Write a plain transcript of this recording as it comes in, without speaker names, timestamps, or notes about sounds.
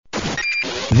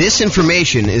This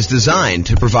information is designed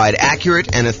to provide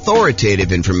accurate and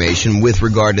authoritative information with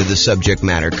regard to the subject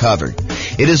matter covered.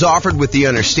 It is offered with the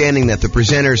understanding that the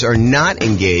presenters are not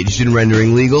engaged in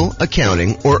rendering legal,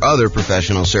 accounting, or other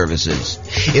professional services.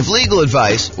 If legal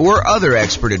advice or other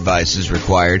expert advice is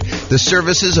required, the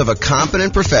services of a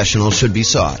competent professional should be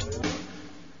sought.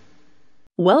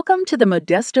 Welcome to the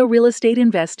Modesto Real Estate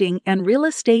Investing and Real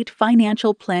Estate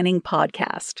Financial Planning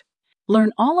Podcast.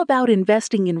 Learn all about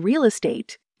investing in real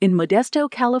estate in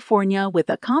Modesto, California, with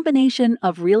a combination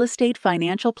of real estate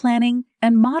financial planning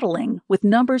and modeling with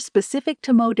numbers specific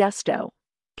to Modesto,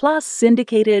 plus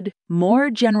syndicated, more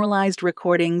generalized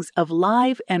recordings of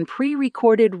live and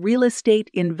pre-recorded real estate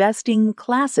investing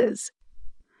classes.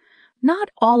 Not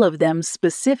all of them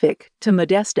specific to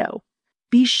Modesto.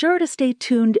 Be sure to stay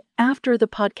tuned after the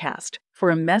podcast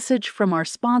for a message from our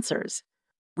sponsors.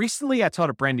 Recently, I taught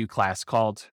a brand new class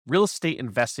called Real Estate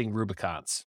Investing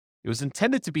Rubicons. It was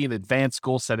intended to be an advanced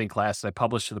goal-setting class that I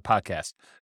published to the podcast.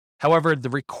 However, the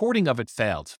recording of it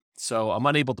failed, so I'm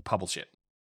unable to publish it.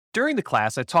 During the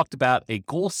class, I talked about a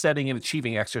goal-setting and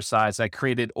achieving exercise I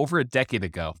created over a decade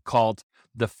ago called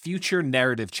the Future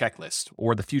Narrative Checklist,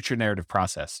 or the Future Narrative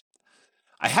Process.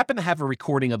 I happen to have a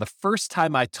recording of the first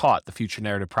time I taught the Future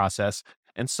Narrative Process,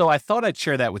 and so I thought I'd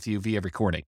share that with you via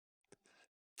recording.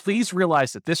 Please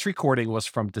realize that this recording was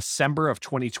from December of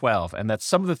 2012 and that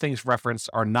some of the things referenced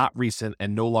are not recent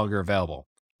and no longer available.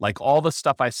 Like all the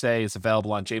stuff I say is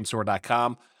available on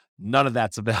jamesorr.com, none of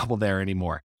that's available there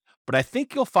anymore. But I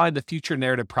think you'll find the future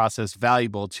narrative process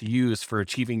valuable to use for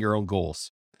achieving your own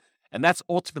goals. And that's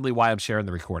ultimately why I'm sharing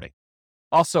the recording.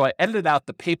 Also, I edited out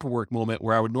the paperwork moment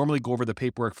where I would normally go over the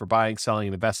paperwork for buying, selling,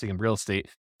 and investing in real estate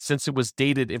since it was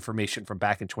dated information from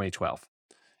back in 2012.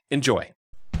 Enjoy.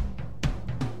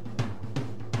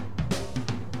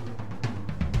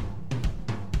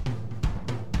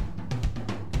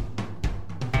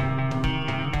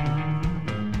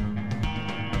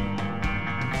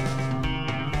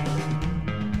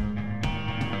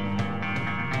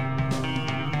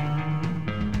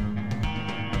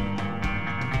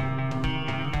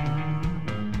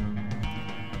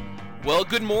 Well,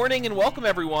 good morning and welcome,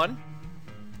 everyone.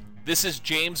 This is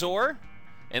James Orr,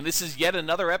 and this is yet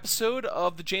another episode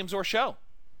of The James Orr Show.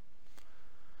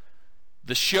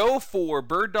 The show for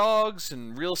bird dogs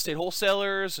and real estate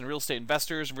wholesalers and real estate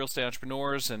investors and real estate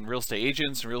entrepreneurs and real estate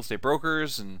agents and real estate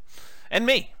brokers and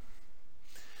me.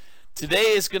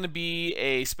 Today is going to be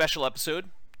a special episode.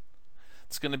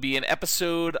 It's going to be an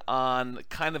episode on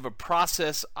kind of a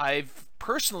process I've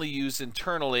personally used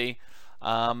internally,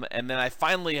 and then I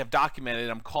finally have documented.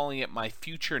 I'm calling it my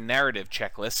future narrative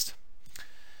checklist.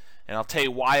 And I'll tell you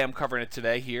why I'm covering it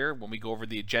today here when we go over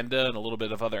the agenda and a little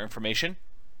bit of other information.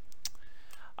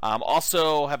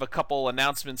 Also have a couple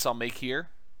announcements I'll make here.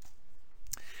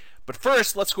 But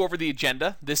first, let's go over the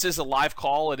agenda. This is a live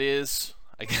call. It is,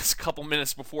 I guess, a couple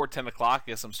minutes before 10 o'clock.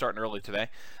 I guess I'm starting early today.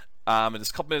 It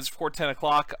is a couple minutes before 10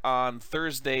 o'clock on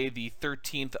Thursday, the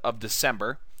 13th of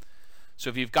December. So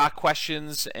if you've got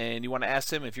questions and you want to ask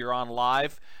them, if you're on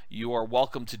live, you are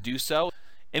welcome to do so.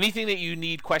 Anything that you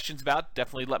need questions about,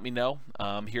 definitely let me know.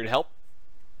 I'm here to help.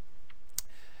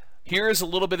 Here is a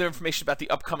little bit of information about the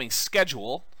upcoming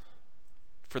schedule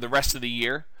for the rest of the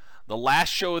year. The last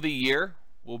show of the year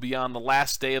will be on the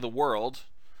last day of the world,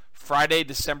 Friday,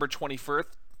 December 21st,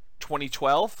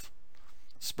 2012.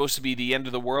 It's supposed to be the end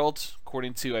of the world,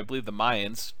 according to, I believe, the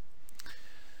Mayans.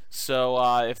 So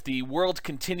if the world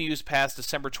continues past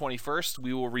December 21st,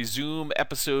 we will resume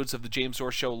episodes of the James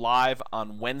Orr Show live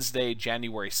on Wednesday,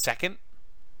 January 2nd.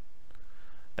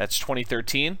 That's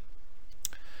 2013.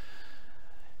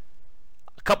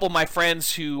 A couple of my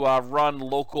friends who run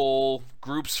local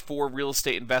groups for real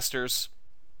estate investors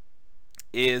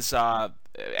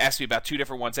asked me about two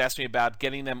different ones. Asked me about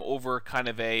getting them over kind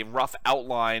of a rough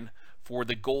outline for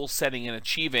the goal setting and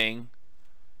achieving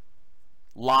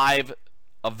live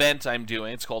event I'm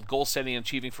doing. It's called Goal Setting and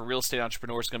Achieving for Real Estate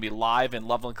Entrepreneurs. It's going to be live in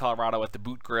Loveland, Colorado at the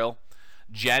Boot Grill,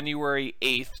 January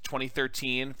 8th,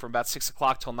 2013, from about 6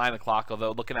 o'clock till 9 o'clock,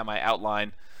 although looking at my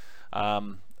outline,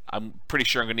 I'm pretty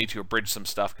sure I'm going to need to abridge some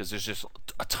stuff because there's just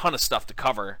a ton of stuff to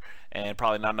cover and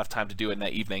probably not enough time to do it in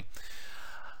that evening.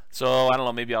 So, I don't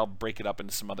know, maybe I'll break it up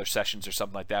into some other sessions or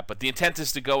something like that. But the intent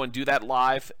is to go and do that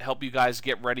live, help you guys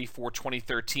get ready for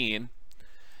 2013.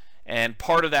 And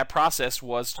part of that process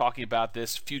was talking about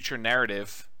this future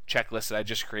narrative checklist that I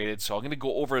just created. So I'm going to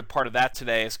go over part of that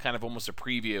today as kind of almost a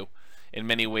preview in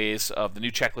many ways of the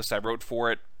new checklist I wrote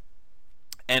for it,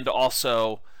 and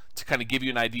also to kind of give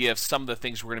you an idea of some of the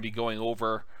things we're going to be going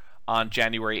over on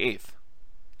January 8th.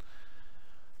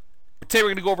 Today we're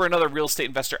going to go over another real estate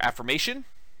investor affirmation.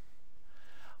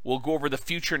 We'll go over the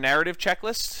future narrative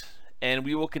checklist, and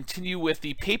we will continue with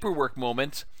the paperwork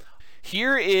moment.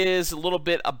 Here is a little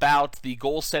bit about the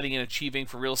goal setting and achieving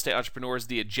for real estate entrepreneurs,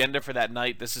 the agenda for that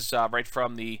night. This is right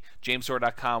from the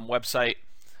jamesor.com website,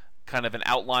 kind of an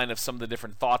outline of some of the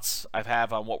different thoughts I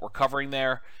have on what we're covering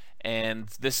there. And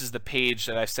this is the page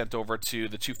that I sent over to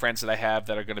the two friends that I have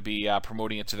that are going to be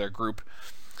promoting it to their group.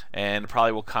 And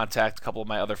probably will contact a couple of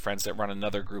my other friends that run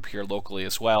another group here locally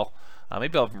as well.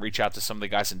 Maybe I'll even reach out to some of the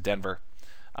guys in Denver.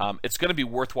 It's going to be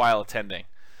worthwhile attending.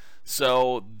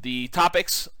 So the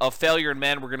topics of failure in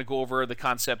men, we're going to go over the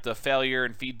concept of failure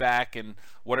and feedback and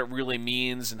what it really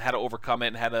means and how to overcome it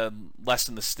and how to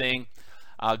lessen the sting.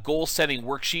 Goal setting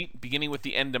worksheet, beginning with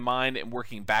the end in mind and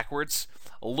working backwards.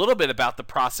 A little bit about the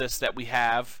process that we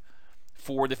have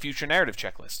for the future narrative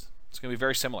checklist. It's going to be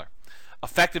very similar.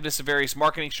 Effectiveness of various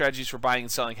marketing strategies for buying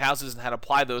and selling houses and how to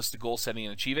apply those to goal setting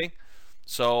and achieving.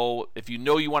 So if you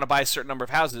know you want to buy a certain number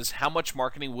of houses, how much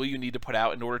marketing will you need to put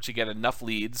out in order to get enough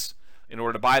leads in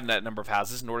order to buy that number of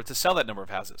houses, in order to sell that number of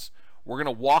houses? We're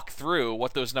going to walk through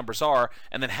what those numbers are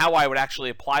and then how I would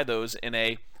actually apply those in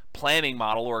a planning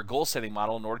model or a goal setting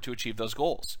model in order to achieve those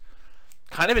goals.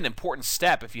 Kind of an important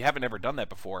step if you haven't ever done that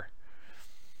before.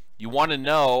 You want to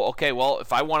know, okay, well,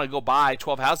 if I want to go buy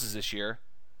 12 houses this year,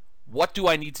 what do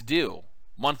I need to do?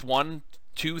 Month 1,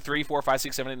 2, 3, 4, 5,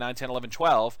 6, 7, 8, 9, 10, 11,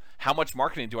 12, how much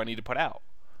marketing do I need to put out?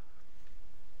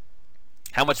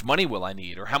 How much money will I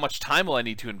need? Or how much time will I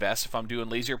need to invest if I'm doing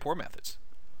lazy or poor methods?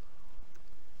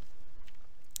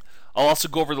 I'll also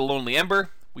go over the Lonely Ember.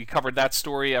 We covered that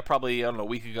story probably, a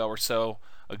week ago or so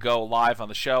ago live on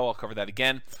the show. I'll cover that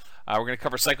again. We're going to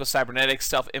cover psycho-cybernetics,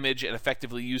 self-image, and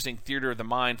effectively using theater of the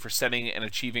mind for setting and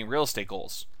achieving real estate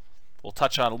goals. We'll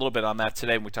touch on a little bit on that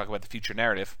today when we talk about the future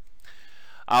narrative.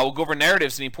 We'll go over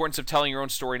narratives and the importance of telling your own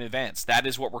story in advance. That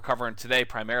is what we're covering today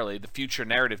primarily. The future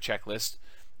narrative checklist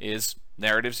is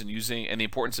narratives and the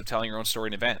importance of telling your own story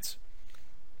in advance.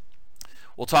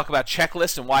 We'll talk about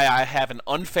checklists and why I have an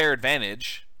unfair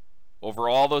advantage over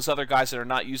all those other guys that are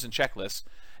not using checklists,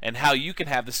 and how you can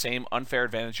have the same unfair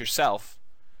advantage yourself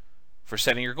for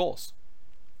setting your goals.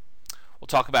 We'll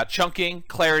talk about chunking,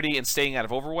 clarity, and staying out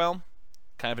of overwhelm.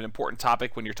 Kind of an important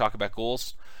topic when you're talking about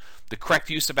goals. The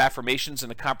correct use of affirmations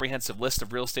and a comprehensive list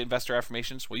of real estate investor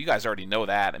affirmations. Well, you guys already know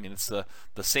that. I mean, it's the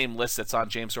same list that's on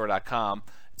jamesor.com.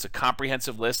 It's a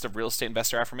comprehensive list of real estate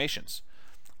investor affirmations.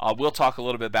 We'll talk a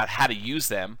little bit about how to use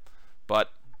them,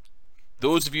 but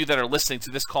those of you that are listening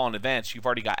to this call in advance, you've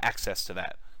already got access to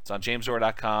that. It's on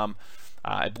jamesor.com.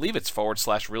 I believe it's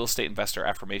 / real estate investor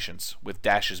affirmations with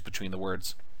dashes between the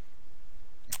words.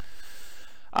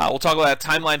 We'll talk about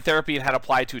timeline therapy and how to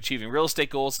apply it to achieving real estate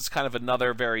goals. It's kind of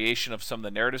another variation of some of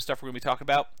the narrative stuff we're going to be talking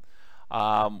about.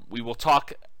 We will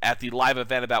talk at the live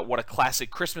event about what a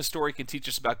classic Christmas story can teach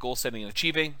us about goal setting and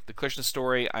achieving. The Christmas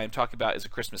story I am talking about is A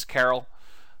Christmas Carol,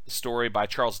 the story by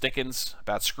Charles Dickens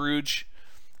about Scrooge.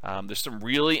 There's some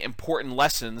really important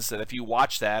lessons that if you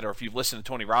watch that, or if you've listened to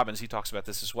Tony Robbins, he talks about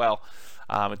this as well.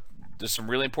 There's some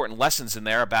really important lessons in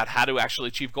there about how to actually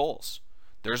achieve goals.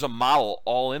 There's a model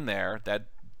all in there that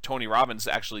Tony Robbins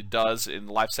actually does in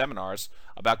live seminars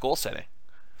about goal setting.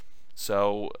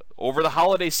 So over the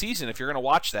holiday season, if you're going to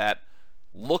watch that,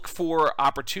 look for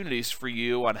opportunities for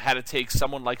you on how to take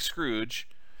someone like Scrooge,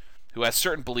 who has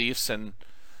certain beliefs and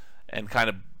kind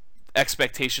of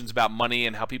expectations about money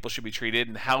and how people should be treated,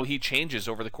 and how he changes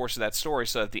over the course of that story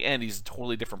so at the end he's a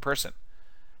totally different person.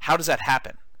 How does that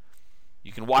happen?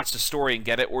 You can watch the story and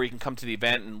get it, or you can come to the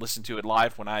event and listen to it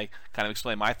live when I kind of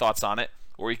explain my thoughts on it,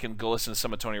 or you can go listen to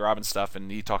some of Tony Robbins' stuff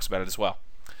and he talks about it as well.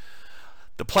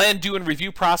 The plan, do, and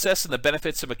review process and the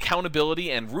benefits of accountability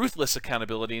and ruthless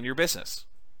accountability in your business.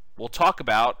 We'll talk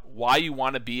about why you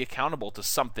want to be accountable to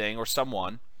something or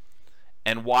someone,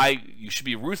 and why you should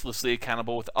be ruthlessly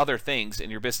accountable with other things in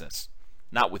your business.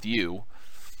 Not with you.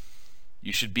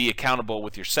 You should be accountable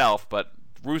with yourself, but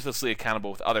ruthlessly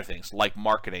accountable with other things, like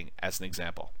marketing, as an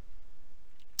example.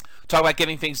 Talk about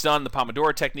getting things done, the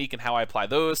Pomodoro technique, and how I apply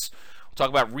those. We'll talk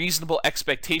about reasonable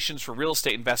expectations for real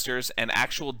estate investors and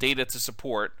actual data to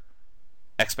support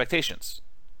expectations.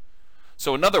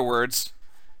 So in other words,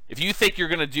 if you think you're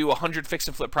going to do 100 fix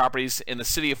and flip properties in the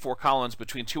city of Fort Collins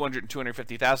between 200 and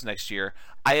 250,000 next year,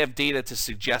 I have data to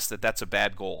suggest that that's a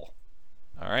bad goal.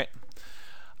 All right.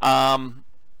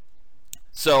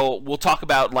 So we'll talk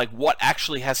about like what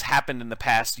actually has happened in the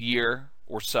past year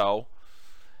or so,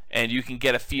 and you can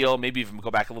get a feel, maybe even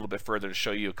go back a little bit further to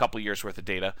show you a couple years worth of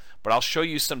data. But I'll show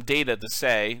you some data to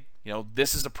say,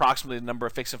 this is approximately the number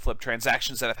of fix and flip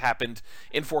transactions that have happened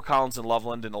in Fort Collins and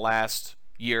Loveland in the last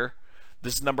year.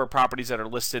 this number of properties that are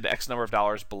listed X number of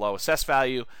dollars below assessed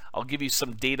value. I'll give you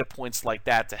some data points like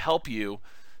that to help you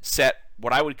set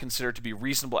what I would consider to be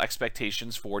reasonable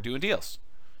expectations for doing deals.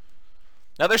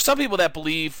 Now, there's some people that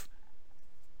believe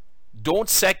don't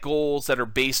set goals that are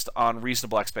based on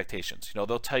reasonable expectations.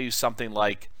 They'll tell you something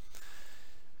like,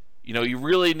 you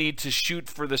really need to shoot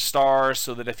for the stars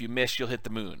so that if you miss, you'll hit the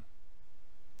moon.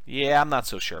 Yeah, I'm not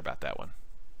so sure about that one.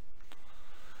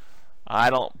 I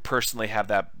don't personally have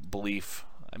that belief.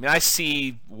 I mean, I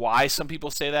see why some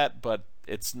people say that, but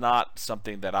it's not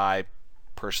something that I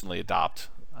personally adopt.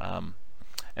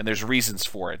 And there's reasons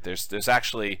for it. There's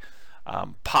actually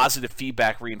positive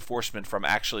feedback reinforcement from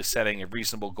actually setting a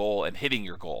reasonable goal and hitting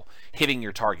your goal, hitting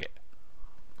your target.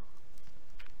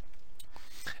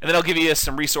 And then I'll give you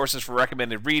some resources for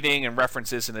recommended reading and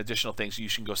references and additional things you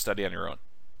should go study on your own.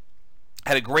 I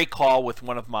had a great call with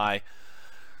one of my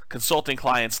consulting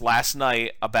clients last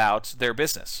night about their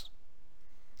business.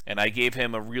 And I gave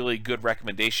him a really good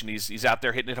recommendation. He's out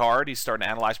there hitting it hard. He's starting to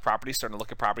analyze properties, starting to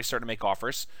look at properties, starting to make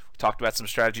offers. We talked about some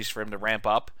strategies for him to ramp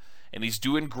up. And he's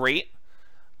doing great.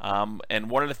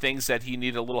 And one of the things that he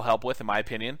needed a little help with, in my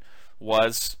opinion,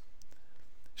 was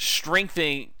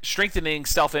strengthening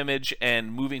self-image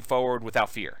and moving forward without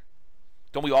fear.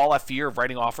 Don't we all have fear of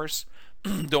writing offers?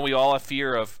 Don't we all have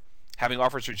fear of having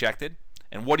offers rejected?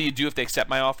 And what do you do if they accept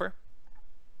my offer?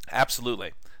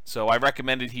 Absolutely. So I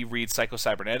recommended he read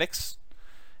Psycho-Cybernetics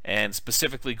and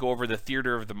specifically go over the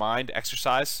Theater of the Mind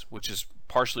exercise, which is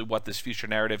partially what this future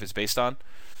narrative is based on.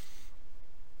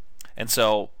 And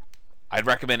so I'd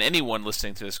recommend anyone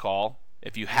listening to this call,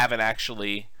 if you haven't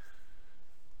actually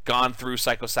gone through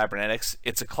Psycho-Cybernetics,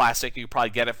 it's a classic. You can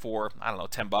probably get it for,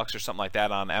 $10 or something like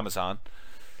that on Amazon.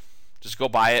 Just go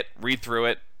buy it, read through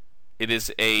it. It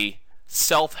is a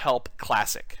self-help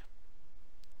classic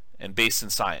and based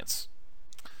in science.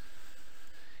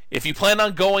 If you plan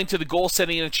on going to the goal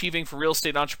setting and achieving for real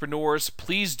estate entrepreneurs,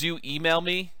 please do email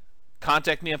me,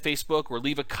 contact me on Facebook, or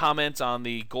leave a comment on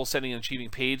the goal setting and achieving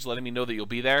page letting me know that you'll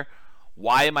be there.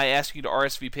 Why am I asking you to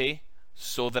RSVP?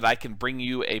 So that I can bring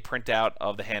you a printout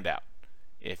of the handout.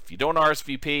 If you don't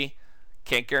RSVP,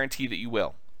 can't guarantee that you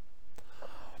will.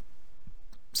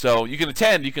 So you can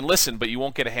attend, you can listen, but you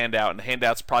won't get a handout, and the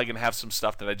handout's probably going to have some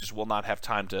stuff that I just will not have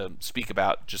time to speak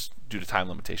about just due to time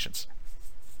limitations.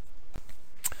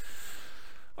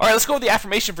 All right, let's go with the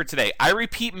affirmation for today. I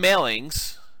repeat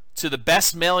mailings to the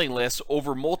best mailing list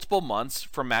over multiple months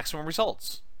for maximum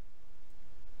results.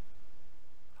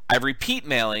 I repeat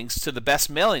mailings to the best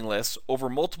mailing lists over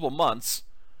multiple months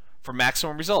for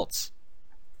maximum results.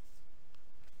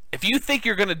 If you think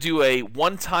you're going to do a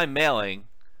one-time mailing,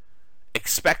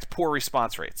 expect poor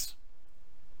response rates.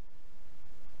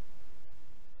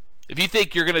 If you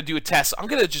think you're going to do a test, I'm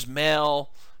going to just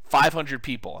mail 500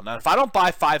 people. And if I don't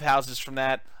buy 5 houses from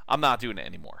that, I'm not doing it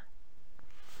anymore.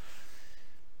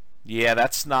 Yeah,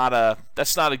 that's not a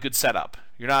good setup.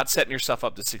 You're not setting yourself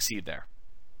up to succeed there.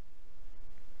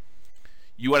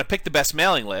 You want to pick the best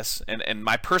mailing lists, and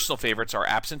my personal favorites are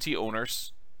absentee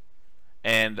owners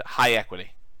and high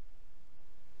equity.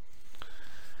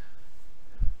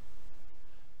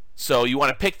 So you want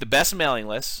to pick the best mailing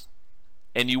lists,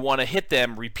 and you want to hit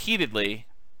them repeatedly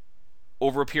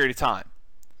over a period of time.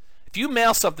 If you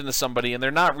mail something to somebody and they're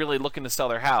not really looking to sell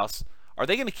their house, are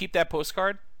they going to keep that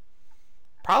postcard?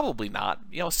 Probably not.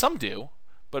 Some do,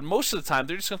 but most of the time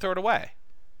they're just going to throw it away.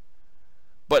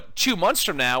 But 2 months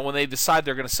from now, when they decide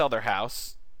they're going to sell their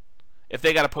house, if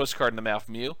they got a postcard in the mail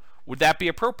from you, would that be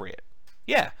appropriate?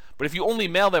 Yeah, but if you only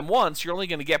mail them once, you're only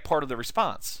going to get part of the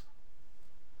response.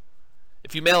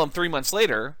 If you mail them 3 months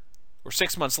later, or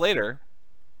 6 months later,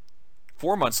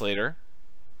 4 months later,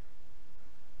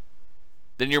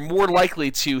 then you're more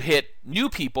likely to hit new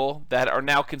people that are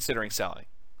now considering selling.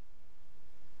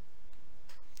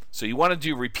 So you want to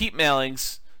do repeat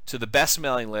mailings to the best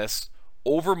mailing list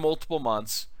over multiple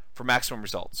months for maximum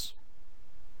results.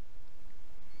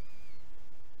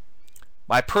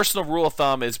 My personal rule of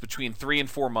thumb is between 3 and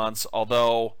 4 months,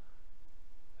 although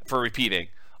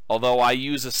I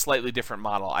use a slightly different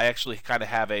model. I actually kind of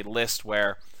have a list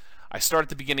where I start at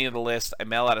the beginning of the list, I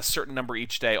mail out a certain number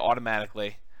each day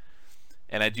automatically,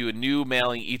 and I do a new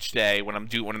mailing each day when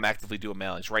I'm actively doing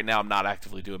mailings. Right now I'm not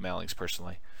actively doing mailings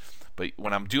personally. But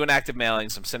when I'm doing active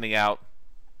mailings, I'm sending out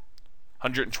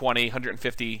 120,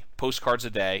 150 postcards a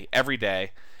day, every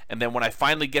day. And then when I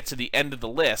finally get to the end of the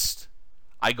list,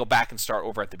 I go back and start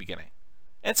over at the beginning.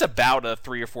 And it's about a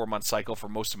 3 or 4 month cycle for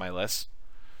most of my lists.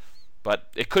 But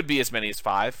it could be as many as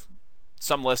 5.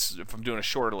 Some lists, if I'm doing a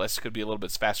shorter list, could be a little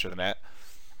bit faster than that.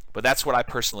 But that's what I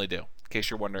personally do. In case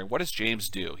you're wondering, what does James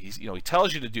do? He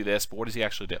tells you to do this, but what does he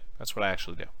actually do? That's what I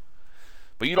actually do.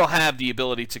 But you don't have the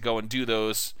ability to go and do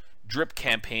those drip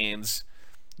campaigns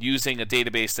using a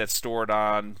database that's stored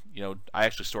on, I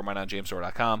actually store mine on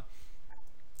jamesdoor.com.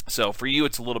 So for you,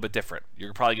 it's a little bit different.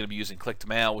 You're probably going to be using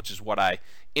click-to-mail, which is what I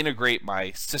integrate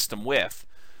my system with,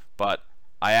 but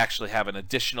I actually have an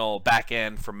additional back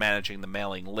end for managing the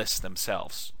mailing lists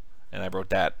themselves. And I wrote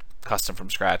that custom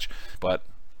from scratch, but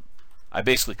I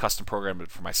basically custom programmed it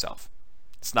for myself.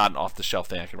 It's not an off-the-shelf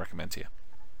thing I can recommend to you.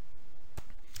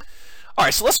 All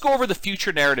right, so let's go over the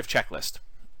future narrative checklist.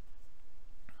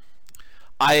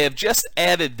 I have just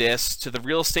added this to the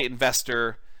real estate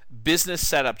investor business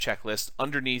setup checklist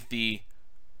underneath the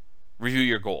review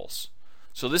your goals.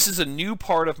 So this is a new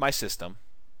part of my system,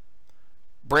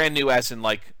 brand new as in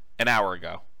like an hour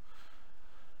ago.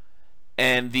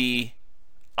 And the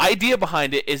idea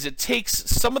behind it is it takes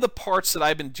some of the parts that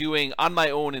I've been doing on my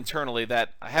own internally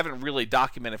that I haven't really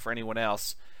documented for anyone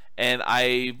else, and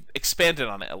I expanded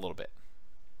on it a little bit.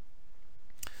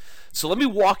 So let me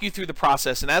walk you through the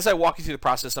process, and as I walk you through the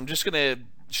process, I'm just going to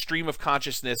stream of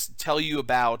consciousness tell you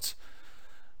about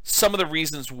some of the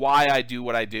reasons why I do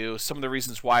what I do, some of the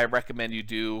reasons why I recommend you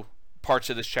do parts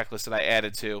of this checklist that I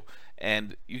added to,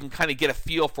 and you can kind of get a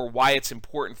feel for why it's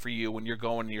important for you when you're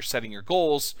going and you're setting your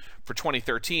goals for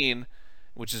 2013,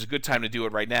 which is a good time to do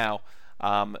it right now,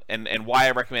 and why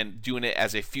I recommend doing it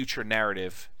as a future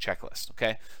narrative checklist.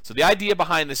 Okay, so the idea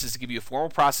behind this is to give you a formal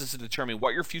process to determine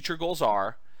what your future goals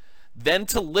are, then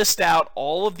to list out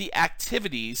all of the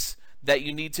activities that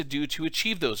you need to do to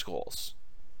achieve those goals.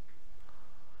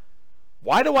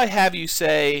 Why do I have you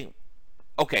say,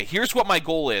 okay, here's what my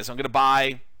goal is. I'm going to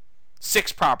buy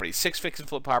 6 properties, 6 fix and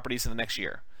flip properties in the next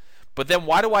year. But then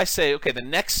why do I say, okay, the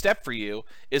next step for you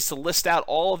is to list out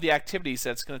all of the activities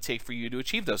that it's going to take for you to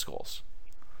achieve those goals?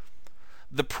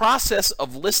 The process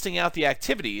of listing out the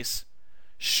activities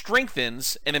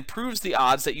strengthens and improves the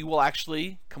odds that you will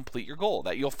actually complete your goal,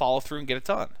 that you'll follow through and get it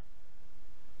done.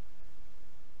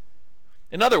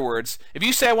 In other words, if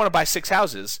you say I want to buy 6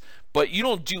 houses, but you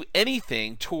don't do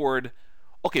anything toward,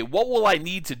 okay, what will I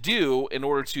need to do in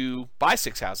order to buy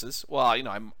 6 houses? Well,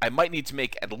 I might need to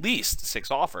make at least 6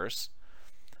 offers.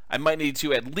 I might need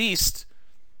to at least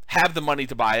have the money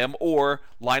to buy them or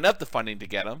line up the funding to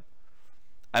get them.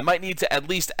 I might need to at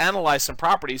least analyze some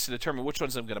properties to determine which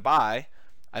ones I'm going to buy.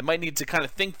 I might need to kind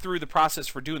of think through the process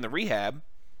for doing the rehab.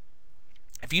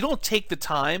 If you don't take the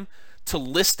time to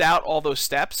list out all those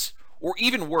steps, or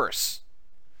even worse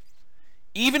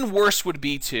would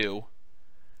be to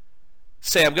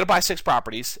say, I'm going to buy 6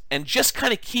 properties, and just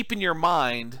kind of keep in your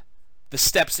mind the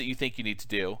steps that you think you need to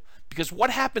do. Because what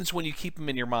happens when you keep them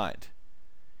in your mind?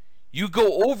 You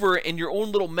go over in your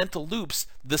own little mental loops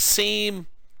the same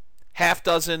half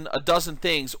dozen, a dozen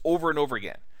things over and over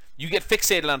again. You get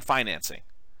fixated on financing.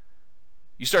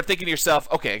 You start thinking to yourself,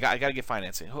 okay, I got to get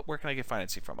financing. Where can I get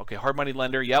financing from? Okay, hard money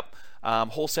lender, yep.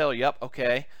 Wholesaler, yep,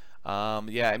 okay.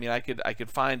 I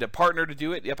could find a partner to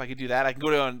do it. Yep, I could do that. I can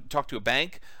go and talk to a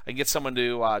bank. I can get someone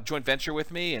to joint venture with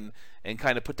me and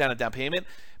kind of put down a down payment.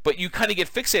 But you kind of get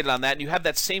fixated on that, and you have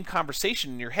that same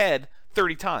conversation in your head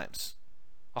 30 times,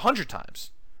 100 times,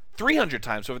 300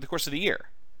 times over the course of the year.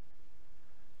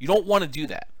 You don't want to do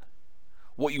that.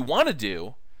 What you want to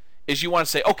do is you want to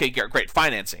say, okay, great,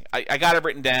 financing. I got it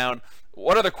written down.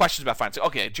 What other questions about financing?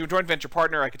 Okay, joint venture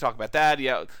partner, I could talk about that.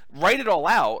 Yeah, write it all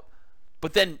out.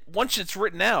 But then once it's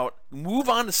written out, move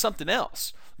on to something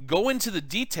else. Go into the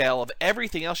detail of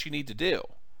everything else you need to do.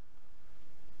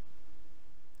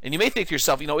 And you may think to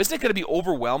yourself, isn't it going to be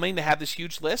overwhelming to have this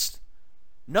huge list?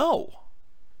 No.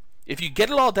 If you get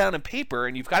it all down in paper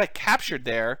and you've got it captured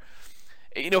there,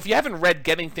 if you haven't read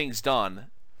Getting Things Done,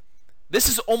 this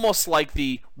is almost like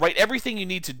the write everything you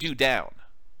need to do down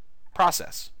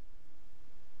process.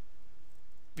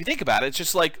 If you think about it, it's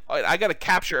just like, I got to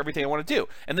capture everything I want to do.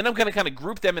 And then I'm going to kind of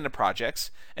group them into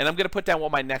projects, and I'm going to put down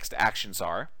what my next actions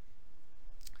are.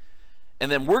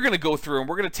 And then we're going to go through, and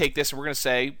we're going to take this, and we're going to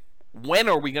say, when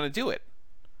are we going to do it?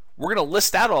 We're going to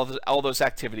list out all those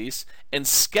activities and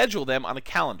schedule them on a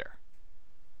calendar.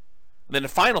 And then the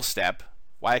final step,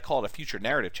 why I call it a future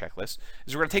narrative checklist,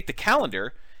 is we're going to take the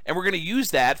calendar, and we're going to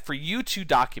use that for you to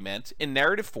document in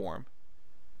narrative form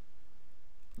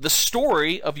the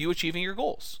story of you achieving your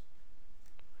goals.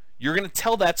 You're going to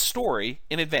tell that story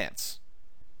in advance.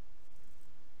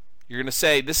 You're going to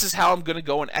say, this is how I'm going to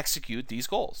go and execute these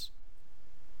goals.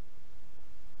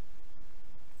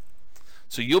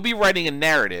 So you'll be writing a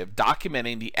narrative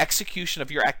documenting the execution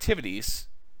of your activities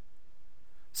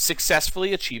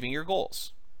successfully achieving your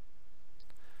goals.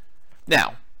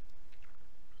 Now,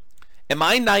 am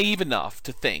I naive enough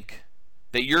to think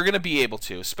that you're going to be able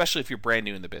to, especially if you're brand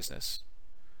new in the business,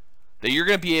 that you're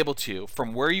going to be able to,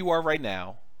 from where you are right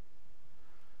now,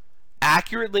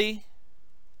 accurately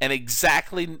and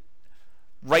exactly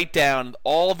write down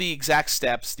all the exact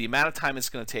steps, the amount of time it's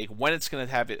going to take, when it's going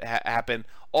to have it happen,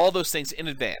 all those things in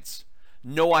advance.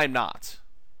 No, I'm not.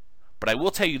 But I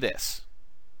will tell you this.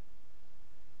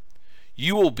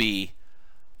 You will be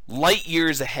light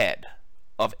years ahead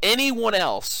of anyone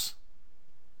else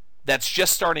that's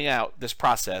just starting out this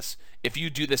process if you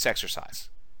do this exercise.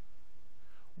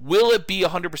 Will it be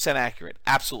 100% accurate?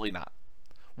 Absolutely not.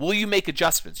 Will you make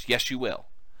adjustments? Yes, you will.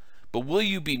 But will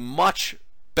you be much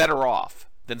better off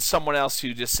than someone else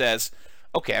who just says,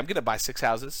 okay, I'm going to buy 6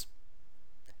 houses,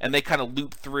 and they kind of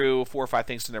loop through 4 or 5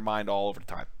 things in their mind all over the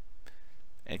time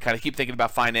and kind of keep thinking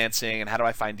about financing and how do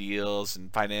I find deals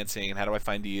and financing and how do I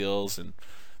find deals and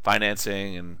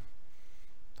financing and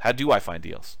how do I find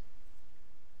deals?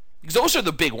 Because those are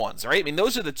the big ones, right? I mean,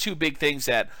 those are the 2 big things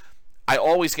that I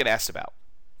always get asked about.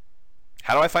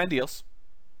 How do I find deals?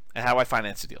 And how do I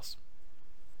finance the deals?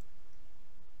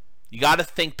 You got to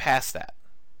think past that.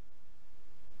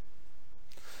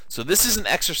 So this is an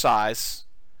exercise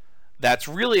that's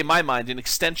really, in my mind, an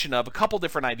extension of a couple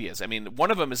different ideas. I mean, one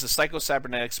of them is the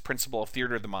psycho-cybernetics principle of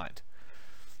theater of the mind.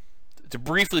 To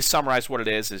briefly summarize what it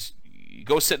is you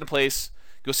go sit in a place,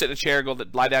 go sit in a chair, go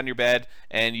lie down in your bed,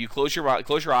 and you close your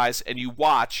eyes, and you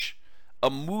watch a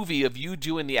movie of you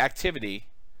doing the activity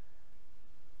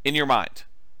in your mind.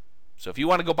 So if you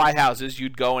want to go buy houses,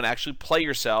 you'd go and actually play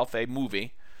yourself a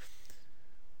movie,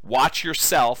 watch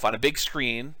yourself on a big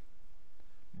screen,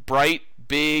 bright,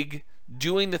 big,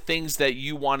 doing the things that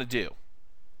you want to do.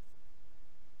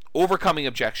 Overcoming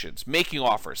objections, making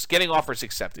offers, getting offers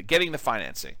accepted, getting the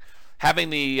financing, having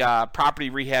the property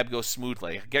rehab go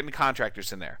smoothly, getting the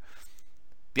contractors in there.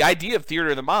 The idea of theater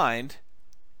of the mind,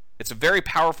 it's a very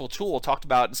powerful tool talked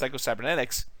about in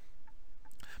psycho-cybernetics,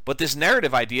 but this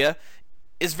narrative idea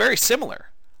is very similar.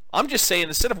 I'm just saying,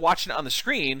 instead of watching it on the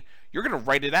screen, you're going to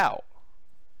write it out.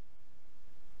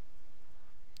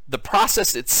 The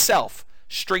process itself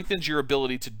strengthens your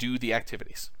ability to do the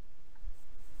activities.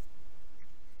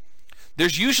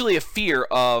 There's usually a fear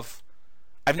of,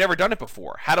 I've never done it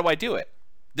before. How do I do it?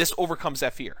 This overcomes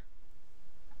that fear.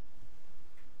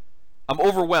 I'm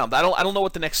overwhelmed. I don't know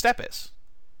what the next step is.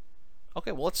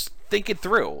 Okay, well, let's think it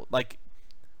through. Like,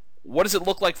 what does it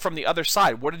look like from the other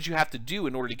side? What did you have to do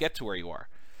in order to get to where you are?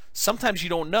 Sometimes you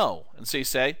don't know. And so you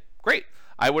say, great,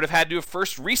 I would have had to have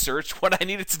first researched what I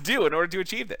needed to do in order to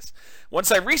achieve this.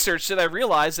 Once I researched it, I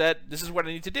realized that this is what I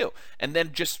need to do. And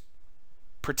then just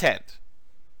pretend.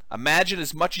 Imagine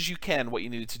as much as you can what you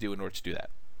needed to do in order to do that.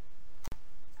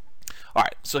 All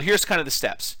right, so here's kind of the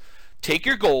steps. Take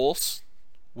your goals,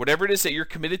 whatever it is that you're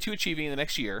committed to achieving in the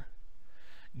next year,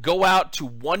 go out to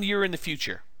 1 year in the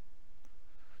future,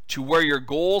 to where your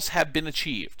goals have been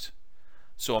achieved.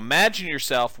 So imagine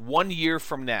yourself 1 year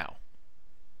from now.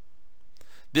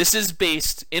 This is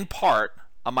based in part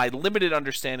on my limited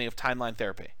understanding of timeline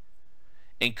therapy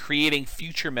and creating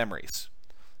future memories.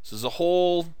 So there's a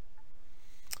whole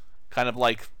kind of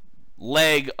like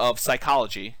leg of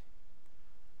psychology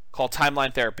called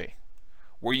timeline therapy,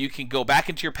 where you can go back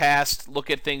into your past, look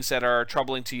at things that are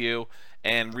troubling to you,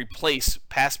 and replace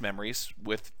past memories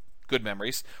with good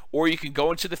memories, or you can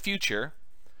go into the future,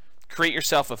 create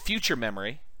yourself a future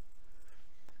memory,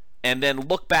 and then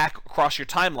look back across your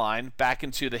timeline, back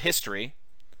into the history,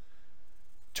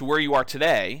 to where you are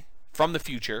today, from the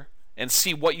future, and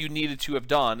see what you needed to have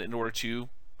done in order to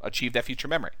achieve that future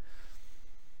memory.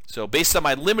 So based on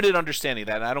my limited understanding of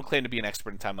that, and I don't claim to be an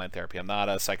expert in timeline therapy, I'm not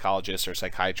a psychologist or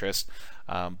psychiatrist,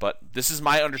 but this is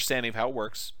my understanding of how it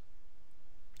works,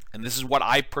 and this is what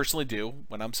I personally do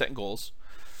when I'm setting goals.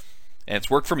 And it's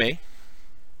worked for me.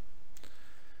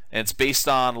 And it's based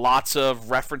on lots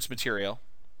of reference material.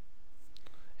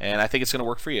 And I think it's going to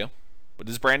work for you. But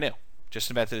this is brand new. Just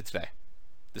invented it today.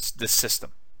 This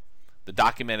system. The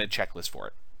documented checklist for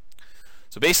it.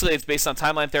 So basically, it's based on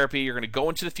timeline therapy. You're going to go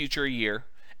into the future a year.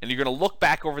 And you're going to look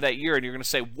back over that year. And you're going to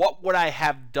say, what would I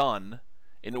have done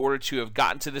in order to have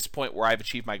gotten to this point where I've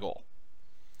achieved my goal?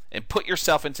 And put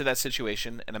yourself into that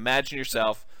situation. And imagine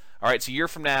yourself, all right, it's a year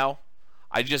from now.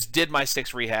 I just did my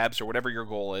 6 rehabs or whatever your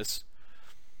goal is.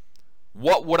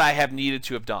 What would I have needed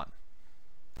to have done?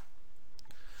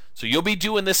 So you'll be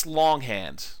doing this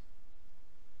longhand,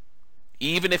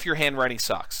 even if your handwriting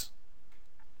sucks.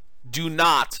 Do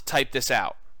not type this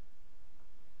out.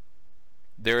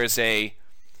 There is a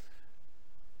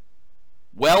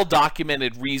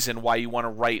well-documented reason why you want to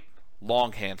write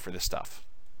longhand for this stuff.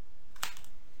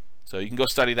 So you can go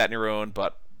study that on your own,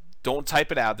 but don't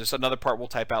type it out. There's another part we'll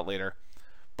type out later.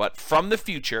 But from the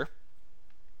future,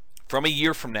 from a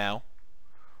year from now,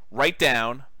 write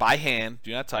down by hand,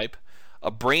 do not type, a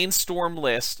brainstorm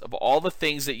list of all the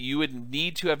things that you would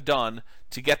need to have done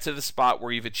to get to the spot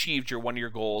where you've achieved one of your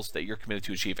goals that you're committed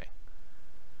to achieving.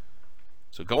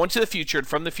 So go into the future, and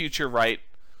from the future, write,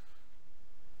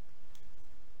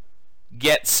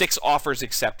 get 6 offers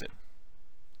accepted.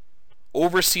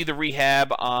 Oversee the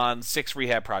rehab on 6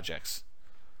 rehab projects.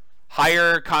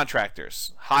 Hire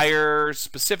contractors. Hire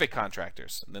specific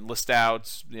contractors. And then list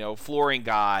out, flooring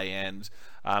guy and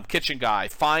kitchen guy.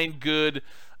 Find good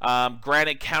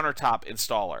granite countertop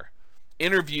installer.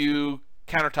 Interview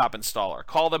countertop installer.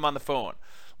 Call them on the phone.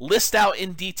 List out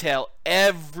in detail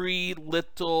every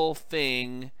little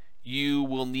thing you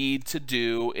will need to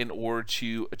do in order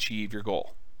to achieve your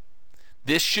goal.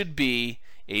 This should be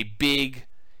a big,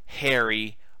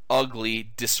 hairy,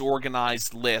 ugly,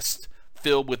 disorganized list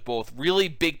filled with both really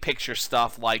big picture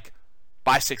stuff like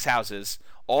buy 6 houses,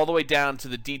 all the way down to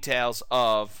the details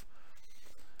of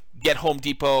get Home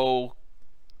Depot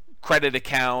credit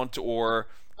account or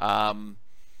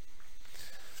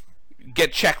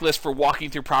get checklist for walking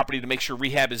through property to make sure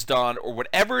rehab is done, or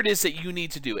whatever it is that you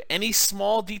need to do. Any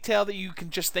small detail that you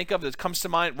can just think of that comes to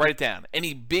mind, write it down.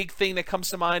 Any big thing that comes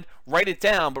to mind, write it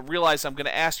down, but realize I'm going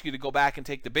to ask you to go back and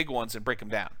take the big ones and break them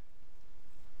down.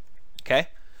 Okay?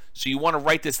 So you want to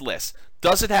write this list.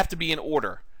 Does it have to be in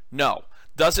order? No.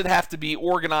 Does it have to be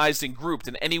organized and grouped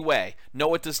in any way?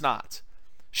 No, it does not.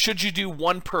 Should you do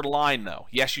 1 per line, though?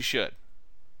 Yes, you should.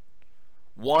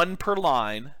 1 per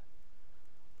line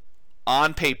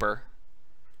on paper.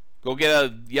 Go get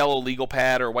a yellow legal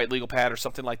pad or a white legal pad or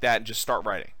something like that and just start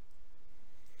writing.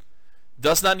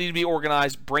 Does not need to be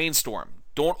organized. Brainstorm.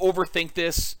 Don't overthink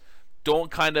this. Don't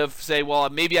kind of say, well,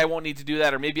 maybe I won't need to do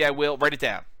that or maybe I will. Write it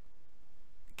down.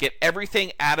 Get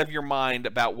everything out of your mind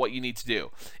about what you need to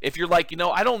do. If you're like,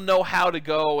 I don't know how to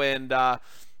go and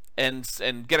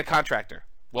get a contractor.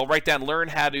 Well, write down, learn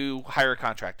how to hire a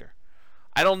contractor.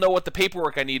 I don't know what the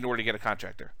paperwork I need in order to get a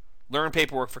contractor. Learn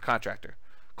paperwork for contractor.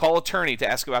 Call attorney to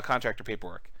ask about contractor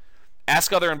paperwork.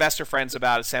 Ask other investor friends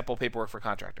about a sample paperwork for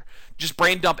contractor. Just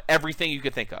brain dump everything you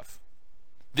can think of.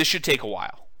 This should take a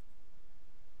while.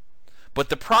 But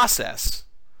the process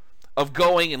of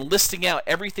going and listing out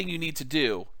everything you need to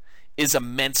do is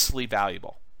immensely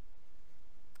valuable.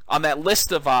 On that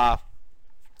list of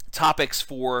topics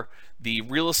for the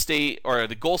real estate or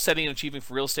the goal setting and achieving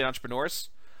for real estate entrepreneurs,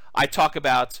 I talk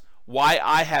about why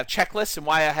I have checklists and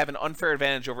why I have an unfair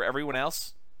advantage over everyone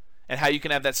else and how you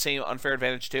can have that same unfair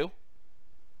advantage too.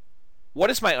 What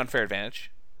is my unfair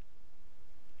advantage?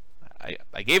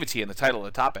 I gave it to you in the title of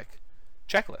the topic.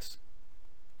 Checklist.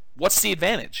 What's the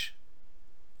advantage?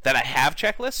 That I have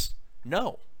checklists?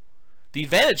 No. The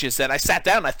advantage is that I sat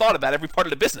down and I thought about every part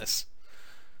of the business.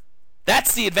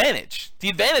 That's the advantage. The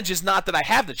advantage is not that I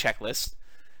have the checklist.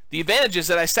 The advantage is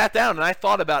that I sat down and I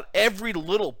thought about every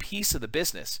little piece of the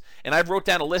business. And I wrote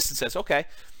down a list that says, okay,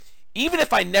 even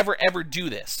if I never ever do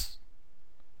this,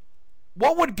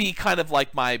 what would be kind of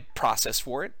like my process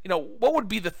for it? What would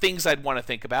be the things I'd want to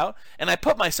think about? And I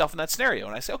put myself in that scenario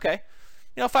and I say, okay,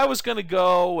 if I was going to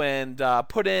go and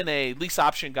put in a lease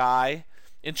option guy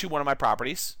into one of my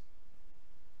properties,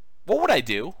 what would I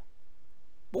do?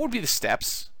 What would be the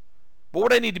steps? What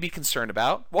would I need to be concerned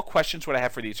about? What questions would I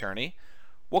have for the attorney?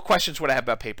 What questions would I have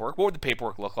about paperwork? What would the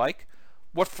paperwork look like?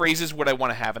 What phrases would I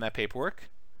want to have in that paperwork?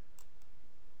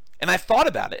 And I've thought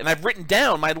about it, and I've written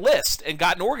down my list and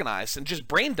gotten organized and just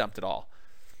brain dumped it all.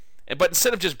 But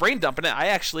instead of just brain dumping it, I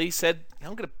actually said,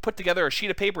 I'm going to put together a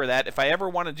sheet of paper that if I ever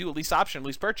want to do a lease option,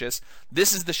 lease purchase,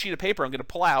 this is the sheet of paper I'm going to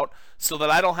pull out so that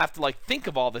I don't have to think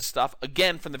of all this stuff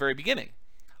again from the very beginning.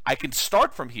 I can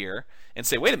start from here and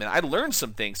say, wait a minute, I learned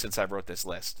some things since I wrote this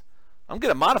list. I'm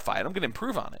going to modify it. I'm going to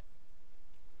improve on it.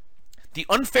 The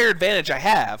unfair advantage I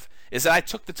have is that I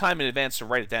took the time in advance to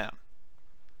write it down.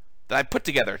 That I put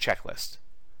together a checklist.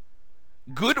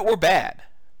 Good or bad.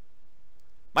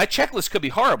 My checklist could be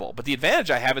horrible, but the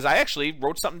advantage I have is I actually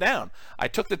wrote something down. I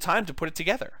took the time to put it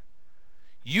together.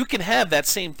 You can have that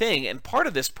same thing, and part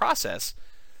of this process,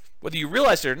 whether you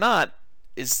realize it or not,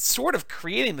 is sort of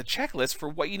creating the checklist for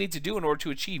what you need to do in order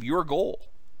to achieve your goal.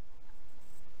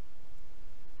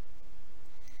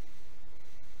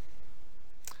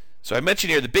 So I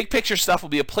mentioned here, the big picture stuff will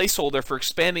be a placeholder for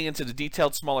expanding into the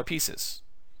detailed smaller pieces.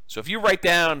 So if you write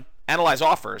down analyze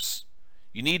offers,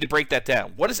 you need to break that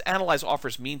down. What does analyze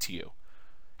offers mean to you?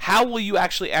 How will you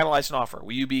actually analyze an offer?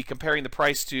 Will you be comparing the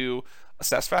price to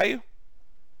assessed value?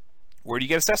 Where do you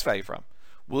get assessed value from?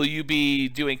 Will you be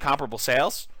doing comparable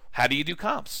sales? How do you do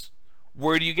comps?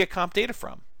 Where do you get comp data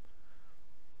from?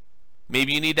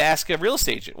 Maybe you need to ask a real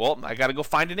estate agent. Well, I got to go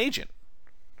find an agent.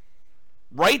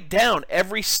 Write down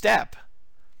every step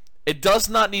It does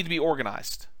not need to be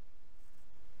organized.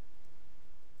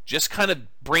 Just kind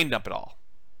of brain dump it all.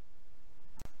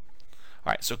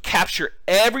 All right, so capture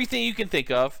everything you can think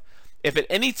of. If at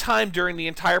any time during the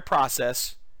entire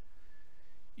process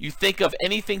you think of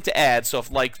anything to add, so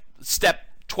if like step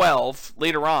 12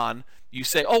 later on, you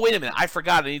say, oh, wait a minute, I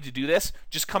forgot I need to do this,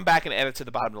 just come back and add it to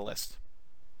the bottom of the list.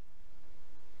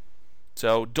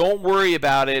 So don't worry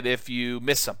about it if you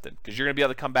miss something, because you're going to be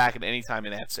able to come back at any time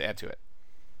and add to it.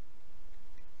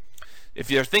 If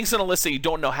there are things on a list that you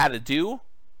don't know how to do,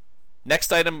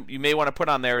 next item you may want to put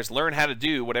on there is learn how to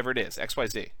do whatever it is,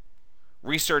 XYZ.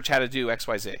 Research how to do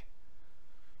XYZ.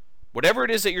 Whatever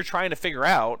it is that you're trying to figure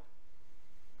out,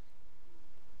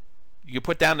 you can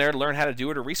put down there, learn how to do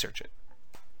it or research it.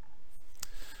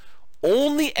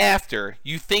 Only after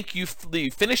you think you've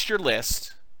finished your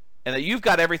list and that you've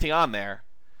got everything on there,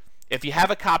 if you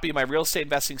have a copy of my Real Estate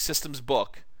Investing Systems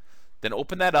book, then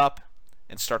open that up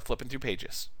and start flipping through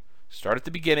pages. Start at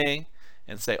the beginning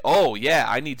and say, oh, yeah,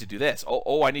 I need to do this.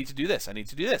 Oh, I need to do this. I need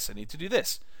to do this. I need to do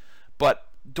this. But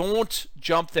don't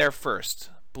jump there first.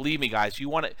 Believe me, guys, you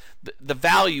want it. The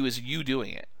value is you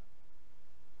doing it.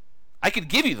 I could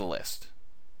give you the list.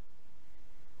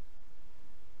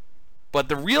 But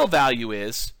the real value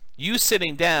is you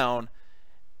sitting down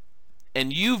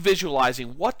and you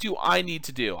visualizing, what do I need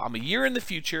to do? I'm a year in the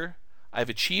future. I've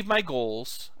achieved my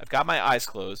goals. I've got my eyes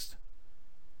closed.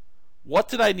 What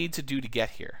did I need to do to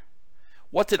get here?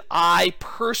 What did I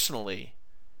personally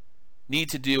need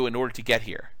to do in order to get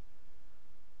here?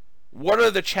 What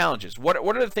are the challenges? What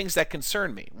are the things that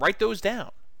concern me? Write those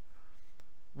down.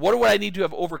 What do I need to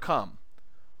have overcome?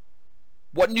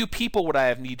 What new people would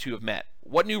I need to have met?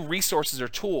 What new resources or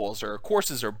tools or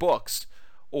courses or books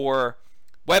or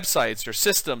websites or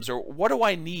systems, or what do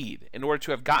I need in order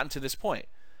to have gotten to this point?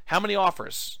 How many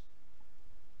offers?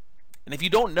 And if you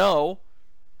don't know,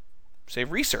 say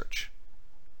research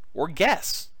or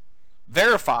guess.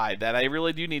 Verify that I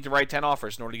really do need to write 10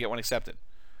 offers in order to get one accepted.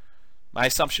 My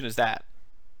assumption is that.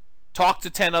 Talk to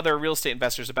 10 other real estate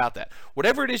investors about that.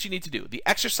 Whatever it is you need to do, the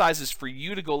exercise is for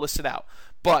you to go list it out.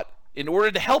 But in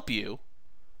order to help you,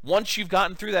 once you've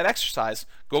gotten through that exercise,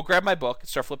 go grab my book and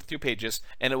start flipping through pages,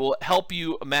 and it will help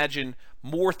you imagine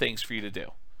more things for you to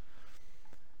do.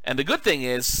 And the good thing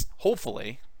is,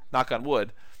 hopefully, knock on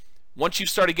wood, once you've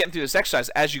started getting through this exercise,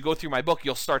 as you go through my book,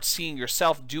 you'll start seeing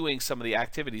yourself doing some of the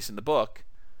activities in the book,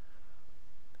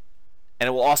 and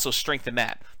it will also strengthen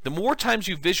that. The more times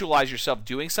you visualize yourself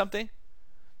doing something,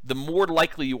 the more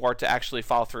likely you are to actually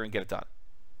follow through and get it done.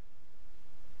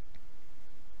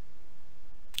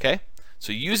 Okay?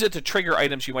 So use it to trigger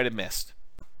items you might have missed.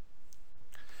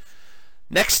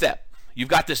 Next step, you've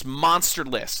got this monster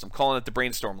list. I'm calling it the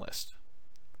brainstorm list.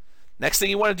 Next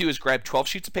thing you want to do is grab 12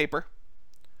 sheets of paper,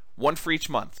 one for each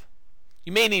month.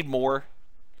 You may need more,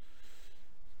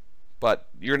 but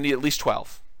you're going to need at least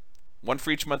 12. One for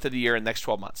each month of the year in the next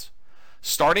 12 months.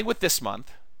 Starting with this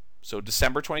month, so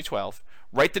December 2012,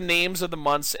 write the names of the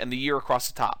months and the year across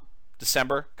the top.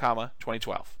 December,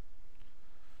 2012.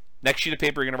 Next sheet of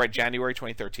paper, you're going to write January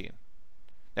 2013.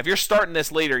 Now, if you're starting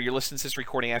this later, you're listening to this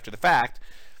recording after the fact,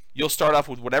 you'll start off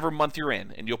with whatever month you're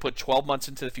in, and you'll put 12 months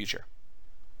into the future.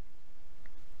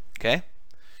 Okay?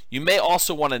 You may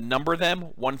also want to number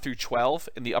them 1 through 12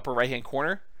 in the upper right-hand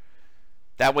corner.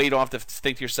 That way you don't have to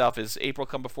think to yourself, is April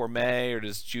come before May, or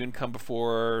does June come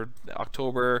before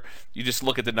October? You just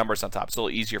look at the numbers on top. It's a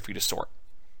little easier for you to sort.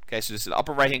 Okay, so this is the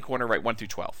upper right-hand corner, write 1 through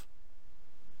 12.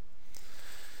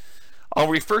 I'll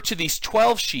refer to these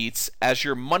 12 sheets as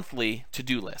your monthly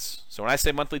to-do list. So when I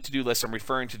say monthly to-do list, I'm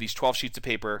referring to these 12 sheets of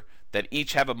paper that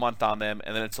each have a month on them,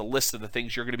 and then it's a list of the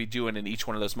things you're going to be doing in each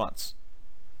one of those months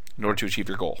in order to achieve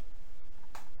your goal.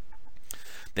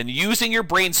 Then using your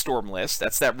brainstorm list,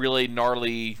 that's that really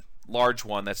gnarly, large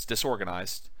one that's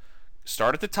disorganized,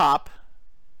 start at the top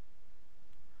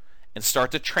and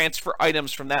start to transfer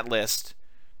items from that list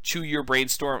to your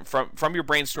brainstorm, from your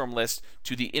brainstorm list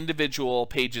to the individual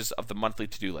pages of the monthly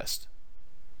to-do list.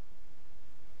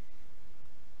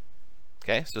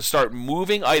 Okay, so start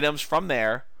moving items from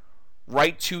there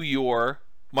right to your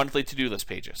monthly to-do list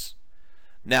pages.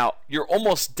 Now, you're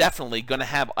almost definitely going to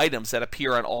have items that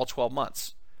appear on all 12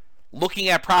 months. Looking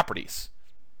at properties,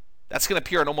 that's going to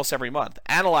appear in almost every month.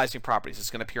 Analyzing properties is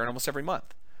going to appear in almost every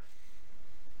month.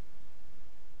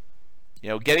 You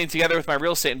know, getting together with my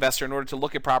real estate investor in order to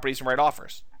look at properties and write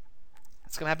offers.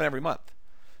 That's going to happen every month.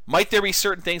 Might there be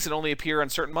certain things that only appear on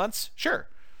certain months? Sure.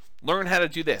 Learn how to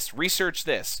do this. Research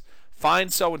this.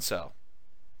 Find so-and-so.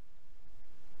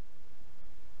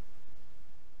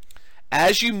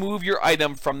 As you move your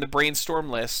item from the brainstorm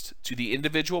list to the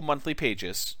individual monthly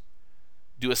pages,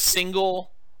 do a single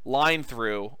line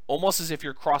through, almost as if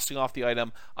you're crossing off the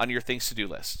item on your things to do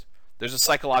list. There's a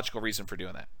psychological reason for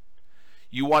doing that.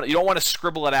 You don't want to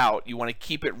scribble it out. You want to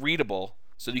keep it readable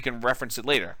so that you can reference it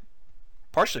later.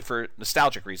 Partially for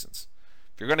nostalgic reasons.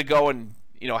 If you're going to go and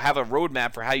have a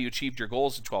roadmap for how you achieved your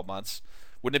goals in 12 months,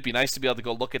 wouldn't it be nice to be able to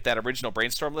go look at that original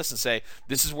brainstorm list and say,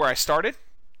 this is where I started?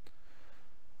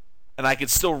 And I could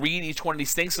still read each one of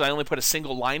these things because I only put a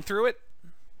single line through it?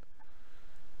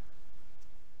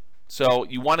 So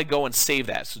you want to go and save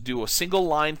that. So do a single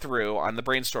line through on the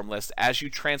brainstorm list as you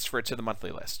transfer it to the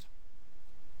monthly list.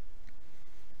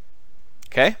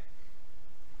 Okay?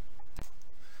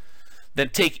 Then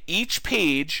take each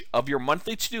page of your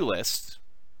monthly to-do list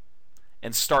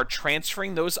and start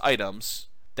transferring those items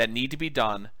that need to be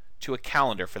done to a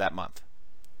calendar for that month.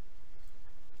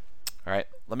 All right,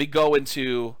 let me go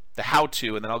into the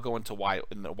how-to, and then I'll go into why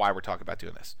we're talking about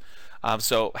doing this.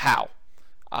 So how?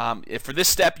 If for this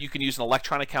step, you can use an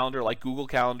electronic calendar like Google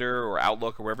Calendar or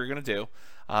Outlook or whatever you're going to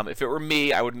do. If it were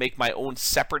me, I would make my own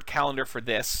separate calendar for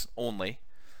this only.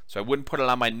 So I wouldn't put it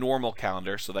on my normal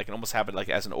calendar, so that I can almost have it like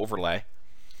as an overlay.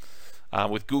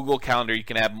 With Google Calendar, you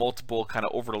can have multiple kind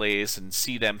of overlays and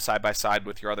see them side by side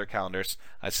with your other calendars.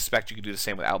 I suspect you could do the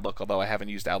same with Outlook, although I haven't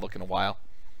used Outlook in a while.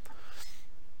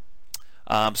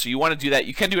 So you want to do that.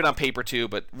 You can do it on paper too,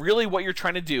 but really what you're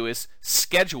trying to do is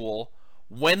schedule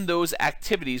when those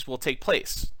activities will take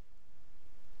place.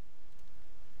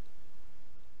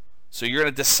 So you're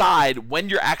going to decide when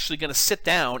you're actually going to sit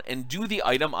down and do the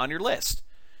item on your list.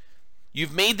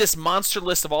 You've made this monster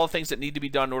list of all the things that need to be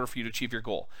done in order for you to achieve your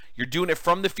goal. You're doing it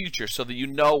from the future so that you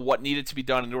know what needed to be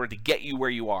done in order to get you where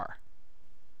you are.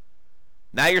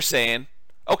 Now you're saying,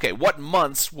 okay, what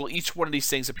months will each one of these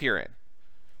things appear in?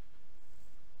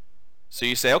 So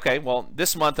you say, okay, well,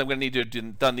 this month I'm going to need to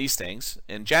have done these things.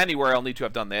 In January, I'll need to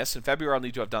have done this. In February, I'll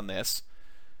need to have done this.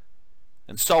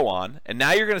 And so on. And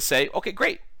now you're going to say, okay,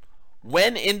 great.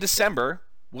 When in December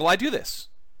will I do this?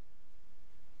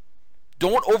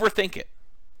 Don't overthink it,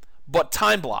 but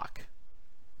time block.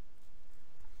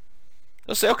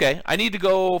 You'll say, okay, I need to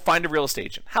go find a real estate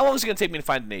agent. How long is it going to take me to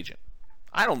find an agent?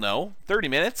 I don't know, 30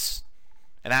 minutes?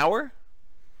 An hour?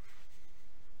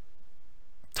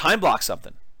 Time block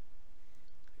something.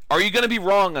 Are you going to be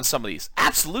wrong on some of these?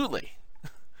 Absolutely.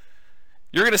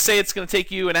 You're going to say it's going to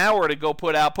take you an hour to go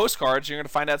put out postcards. You're going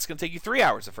to find out it's going to take you 3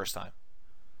 hours the first time.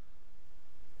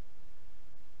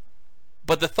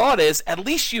 But the thought is, at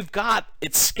least you've got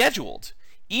it scheduled.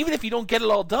 Even if you don't get it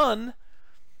all done,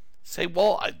 say,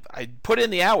 well, I put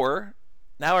in the hour.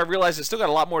 Now I realize I still got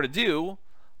a lot more to do.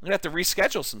 I'm going to have to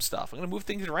reschedule some stuff. I'm going to move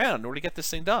things around in order to get this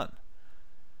thing done.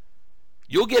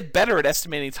 You'll get better at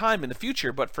estimating time in the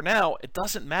future, but for now, it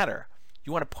doesn't matter.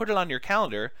 You want to put it on your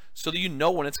calendar so that you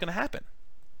know when it's going to happen.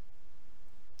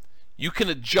 You can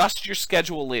adjust your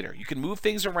schedule later. You can move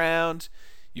things around.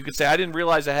 You can say, I didn't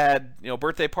realize I had a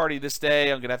birthday party this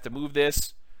day. I'm going to have to move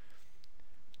this.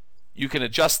 You can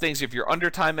adjust things if you're under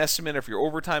time estimate or if you're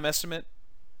over time estimate.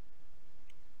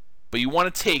 But you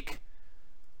want to take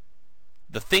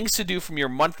the things to do from your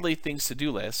monthly things to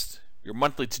do list, your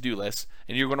monthly to-do list,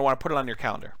 and you're going to want to put it on your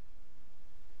calendar.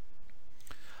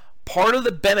 Part of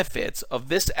the benefits of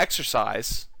this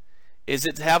exercise is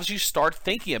it helps you start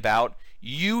thinking about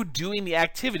you doing the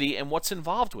activity and what's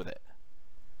involved with it.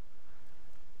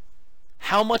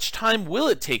 How much time will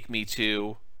it take me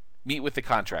to meet with the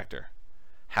contractor?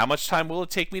 How much time will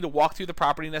it take me to walk through the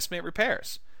property and estimate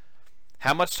repairs?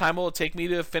 How much time will it take me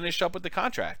to finish up with the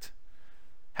contract?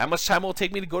 How much time will it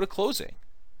take me to go to closing?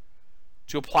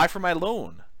 To apply for my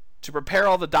loan? To prepare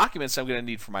all the documents I'm going to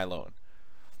need for my loan?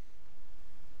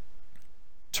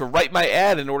 To write my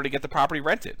ad in order to get the property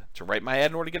rented? To write my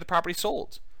ad in order to get the property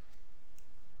sold?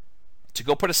 To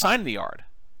go put a sign in the yard?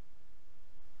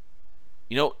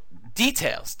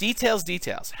 Details.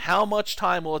 How much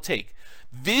time will it take?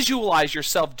 Visualize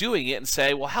yourself doing it and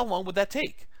say, well, how long would that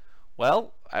take?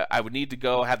 Well, I would need to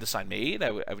go have the sign made.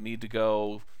 I would need to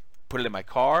go put it in my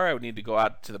car. I would need to go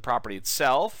out to the property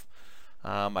itself.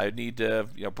 I would need to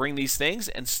bring these things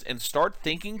and start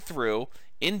thinking through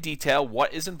in detail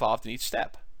what is involved in each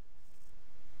step.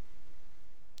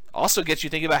 Also gets you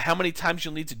thinking about how many times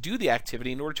you'll need to do the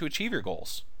activity in order to achieve your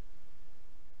goals.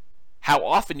 How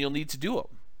often you'll need to do them.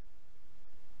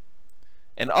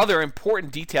 And other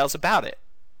important details about it.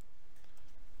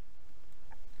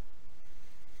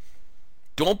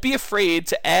 Don't be afraid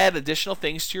to add additional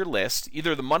things to your list,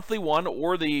 either the monthly one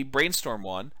or the brainstorm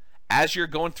one, as you're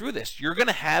going through this. You're going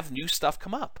to have new stuff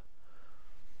come up.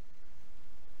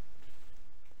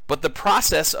 But the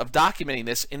process of documenting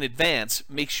this in advance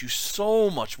makes you so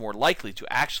much more likely to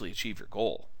actually achieve your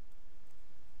goal.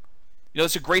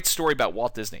 It's a great story about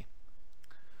Walt Disney.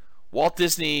 Walt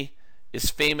Disney is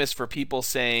famous for people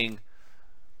saying,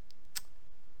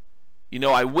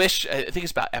 I think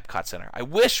it's about Epcot Center. I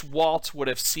wish Walt would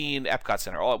have seen Epcot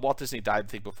Center. Walt Disney died, I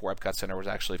think, before Epcot Center was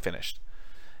actually finished.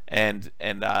 And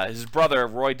his brother,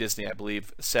 Roy Disney, I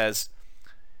believe, says,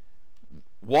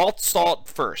 Walt saw it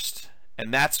first,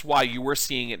 and that's why you were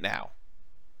seeing it now.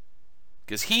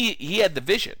 Because he had the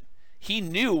vision. He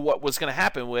knew what was going to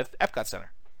happen with Epcot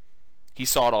Center. He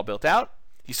saw it all built out.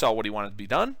 He saw what he wanted to be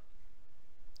done.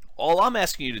 All I'm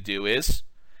asking you to do is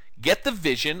get the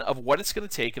vision of what it's going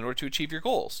to take in order to achieve your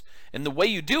goals. And the way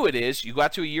you do it is you go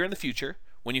out to a year in the future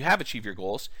when you have achieved your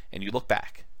goals and you look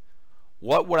back.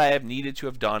 What would I have needed to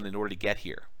have done in order to get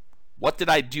here? What did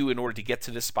I do in order to get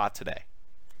to this spot today?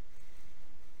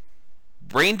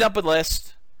 Brain dump a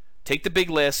list, take the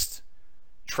big list,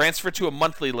 transfer to a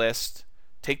monthly list,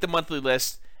 take the monthly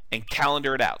list, and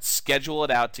calendar it out. Schedule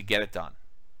it out to get it done.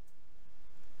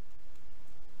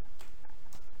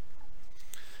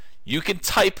 You can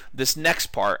type this next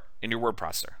part in your word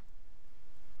processor.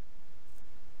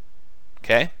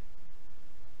 Okay?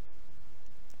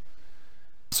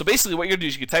 So basically what you're going to do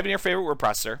is you can type in your favorite word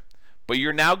processor, but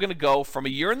you're now going to go from a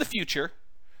year in the future.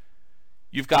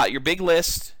 You've got your big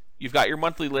list, you've got your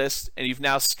monthly list, and you've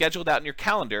now scheduled out in your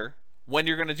calendar when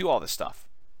you're going to do all this stuff.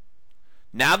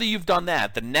 Now that you've done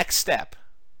that, the next step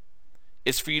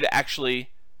is for you to actually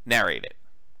narrate it.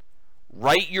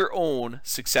 Write your own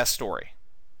success story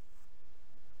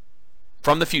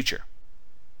from the future.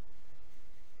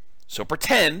 So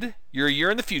pretend you're a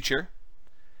year in the future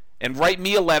and write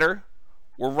me a letter,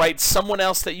 or write someone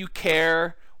else that you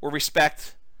care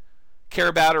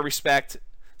about or respect,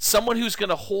 someone who's going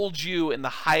to hold you in the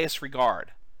highest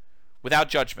regard without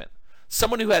judgment,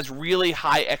 someone who has really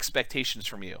high expectations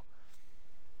from you.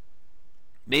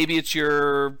 Maybe it's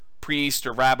your priest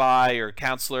or rabbi or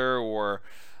counselor or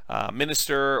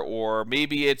minister, or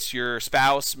maybe it's your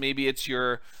spouse, maybe it's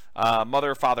your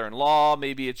mother or father-in-law,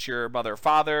 maybe it's your mother or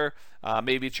father,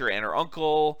 maybe it's your aunt or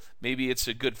uncle, maybe it's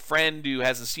a good friend who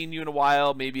hasn't seen you in a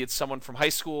while, maybe it's someone from high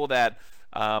school that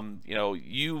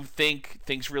you think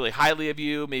thinks really highly of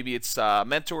you, maybe it's a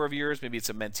mentor of yours, maybe it's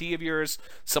a mentee of yours,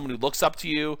 someone who looks up to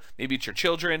you, maybe it's your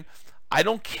children. I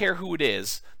don't care who it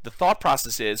is. The thought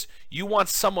process is you want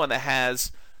someone that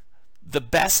has the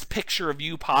best picture of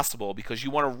you possible, because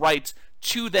you want to write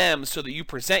to them so that you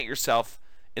present yourself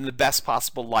in the best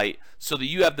possible light, so that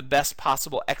you have the best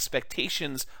possible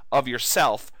expectations of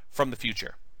yourself from the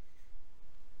future.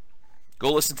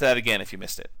 Go listen to that again if you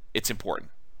missed it. It's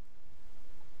important.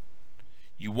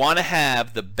 You want to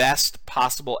have the best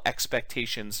possible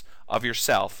expectations of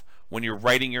yourself when you're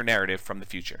writing your narrative from the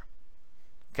future.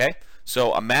 Okay?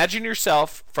 So imagine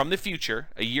yourself from the future,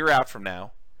 a year out from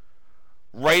now,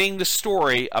 writing the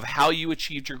story of how you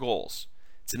achieved your goals.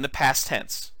 It's in the past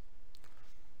tense.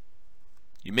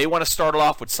 You may want to start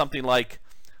off with something like,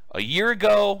 a year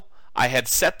ago, I had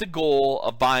set the goal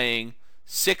of buying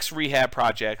 6 rehab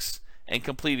projects and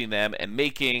completing them and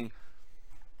making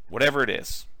whatever it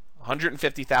is,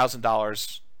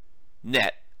 $150,000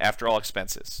 net after all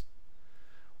expenses.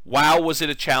 Wow, was it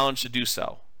a challenge to do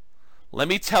so? Let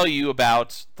me tell you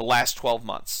about the last 12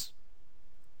 months.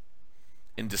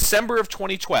 In December of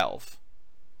 2012,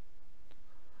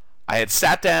 I had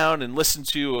sat down and listened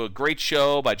to a great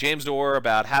show by James Orr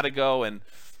about how to go and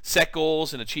set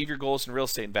goals and achieve your goals in real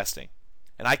estate investing.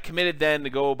 And I committed then to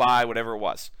go buy whatever it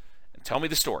was. And tell me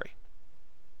the story.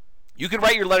 You can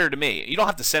write your letter to me. You don't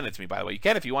have to send it to me, by the way. You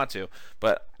can if you want to,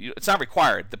 but it's not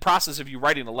required. The process of you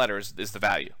writing the letter is the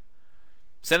value.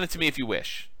 Send it to me if you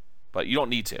wish, but you don't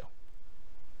need to.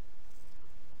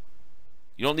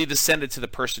 You don't need to send it to the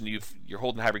person you're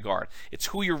holding in high regard. It's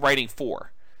who you're writing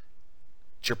for.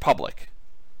 It's your public.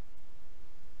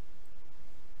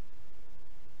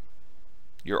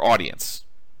 Your audience.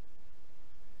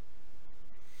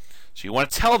 So you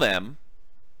want to tell them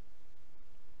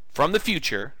from the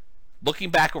future,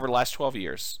 looking back over the last 12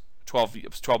 years, 12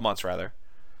 months rather,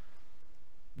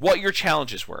 what your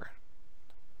challenges were.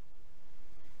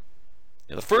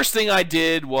 The first thing I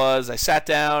did was I sat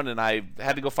down and I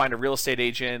had to go find a real estate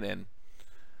agent, and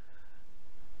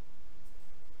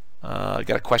I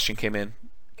got a question came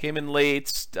in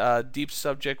late. Deep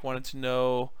subject, wanted to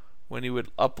know when he would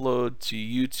upload to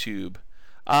YouTube.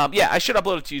 Yeah, I should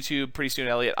upload it to YouTube pretty soon,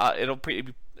 Elliot.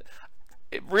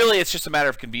 It's just a matter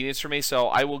of convenience for me, so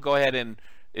I will go ahead and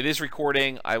it is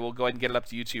recording. I will go ahead and get it up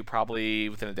to YouTube probably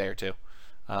within a day or two.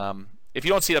 If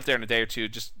you don't see it up there in a day or two,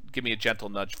 just give me a gentle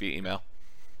nudge via email.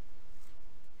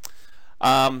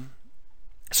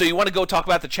 So you want to go talk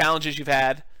about the challenges you've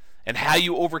had and how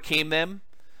you overcame them.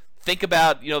 Think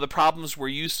about, the problems where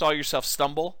you saw yourself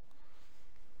stumble.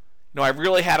 I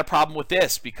really had a problem with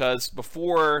this because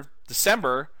before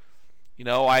December,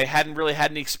 I hadn't really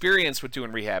had any experience with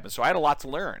doing rehab, and so I had a lot to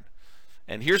learn.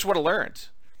 And here's what I learned.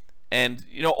 And,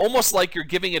 almost like you're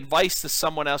giving advice to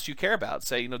someone else you care about.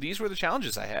 Say, these were the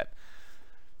challenges I had.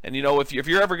 And, if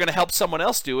you're ever going to help someone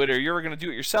else do it or you're ever going to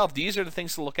do it yourself, these are the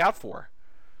things to look out for.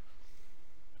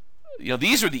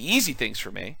 These are the easy things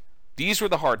for me. These were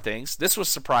the hard things. This was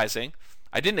surprising.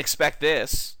 I didn't expect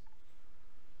this.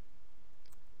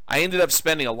 I ended up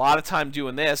spending a lot of time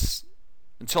doing this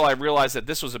until I realized that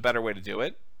this was a better way to do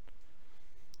it.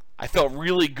 I felt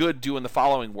really good doing the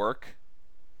following work.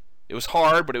 It was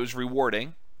hard, but it was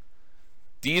rewarding.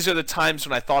 These are the times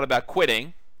when I thought about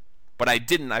quitting, but I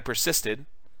didn't. I persisted.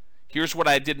 Here's what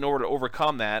I did in order to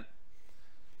overcome that.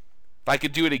 If I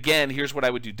could do it again, here's what I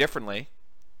would do differently.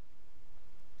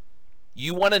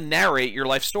 You want to narrate your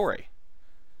life story.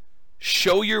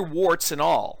 Show your warts and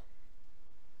all.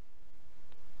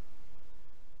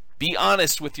 Be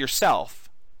honest with yourself.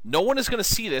 No one is going to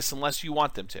see this unless you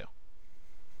want them to.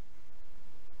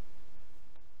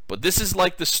 But this is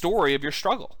like the story of your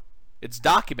struggle. It's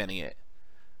documenting it.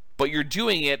 But you're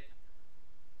doing it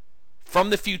from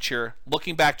the future,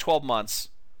 looking back 12 months,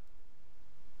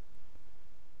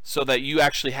 so that you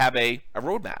actually have a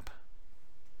roadmap.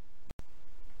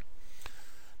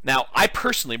 Now, I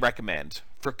personally recommend,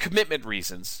 for commitment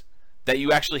reasons, that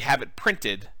you actually have it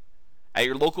printed at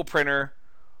your local printer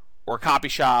or copy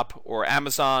shop or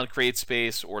Amazon,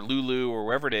 CreateSpace, or Lulu, or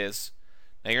wherever it is.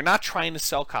 Now, you're not trying to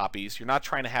sell copies. You're not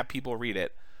trying to have people read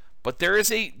it. But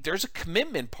there's a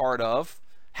commitment part of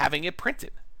having it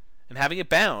printed and having it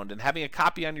bound and having a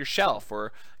copy on your shelf,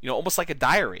 or almost like a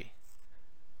diary.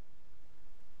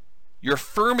 You're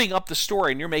firming up the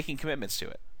story and you're making commitments to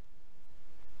it.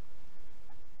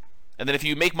 And then if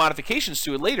you make modifications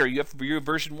to it later, you have to review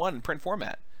version 1 in print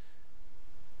format.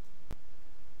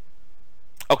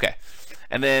 Okay.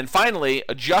 And then finally,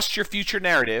 adjust your future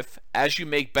narrative as you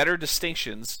make better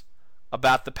distinctions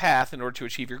about the path in order to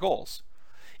achieve your goals.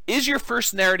 Is your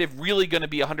first narrative really going to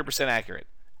be 100% accurate?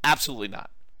 Absolutely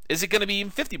not. Is it going to be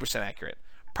even 50% accurate?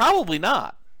 Probably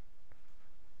not.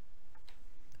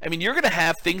 I mean, you're going to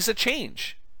have things that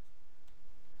change.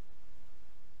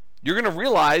 You're going to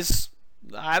realize,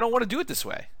 I don't want to do it this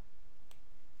way.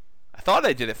 I thought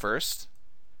I did it first,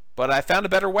 but I found a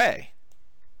better way.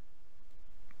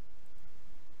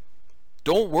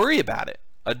 Don't worry about it.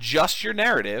 Adjust your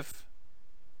narrative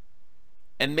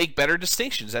and make better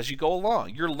distinctions as you go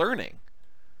along. You're learning.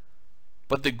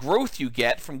 But the growth you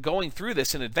get from going through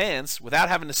this in advance without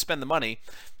having to spend the money,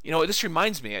 this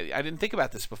reminds me, I didn't think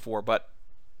about this before, but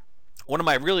one of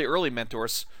my really early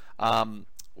mentors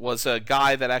was a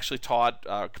guy that actually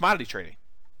taught commodity trading.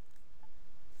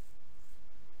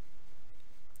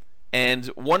 And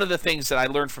one of the things that I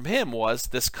learned from him was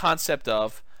this concept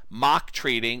of mock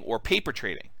trading or paper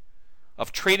trading,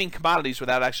 of trading commodities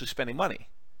without actually spending money.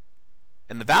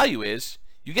 And the value is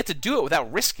you get to do it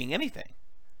without risking anything.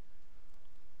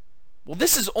 Well,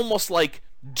 this is almost like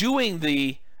doing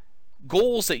the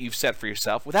goals that you've set for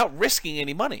yourself without risking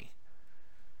any money.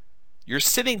 You're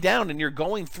sitting down and you're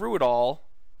going through it all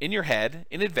in your head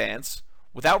in advance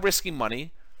without risking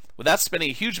money, without spending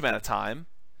a huge amount of time.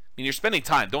 I mean, you're spending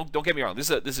time. Don't get me wrong. This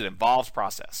is an involved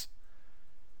process.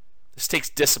 This takes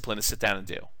discipline to sit down and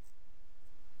do.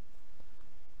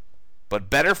 But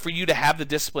better for you to have the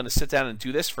discipline to sit down and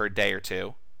do this for a day or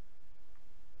two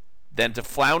than to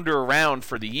flounder around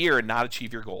for the year and not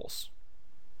achieve your goals.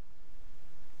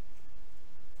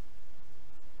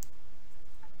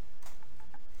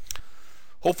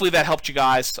 Hopefully that helped you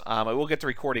guys. I will get the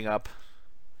recording up.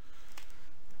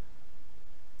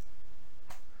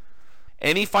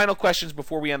 Any final questions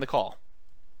before we end the call?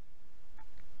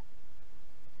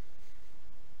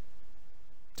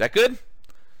 Is that good?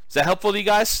 Is that helpful to you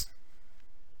guys?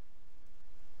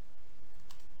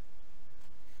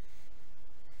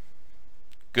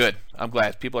 Good. I'm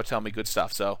glad. People are telling me good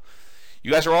stuff. So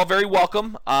you guys are all very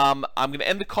welcome. I'm going to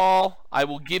end the call. I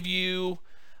will give you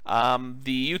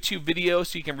the YouTube video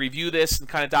so you can review this and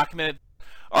kind of document it.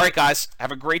 All right, guys.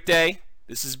 Have a great day.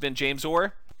 This has been James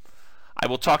Orr. I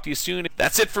will talk to you soon.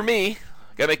 That's it for me.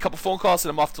 Got to make a couple phone calls and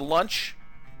I'm off to lunch.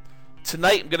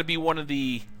 Tonight I'm going to be one of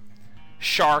the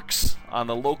sharks on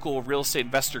the local real estate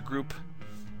investor group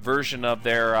version of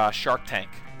their Shark Tank.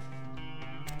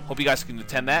 Hope you guys can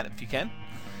attend that if you can.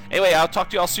 Anyway, I'll talk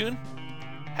to you all soon.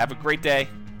 Have a great day.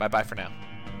 Bye-bye for now.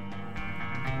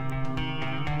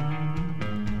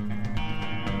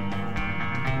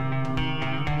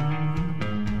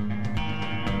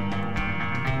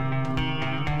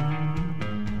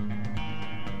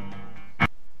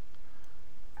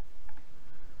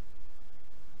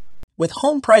 With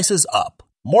home prices up,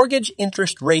 mortgage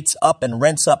interest rates up and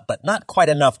rents up, but not quite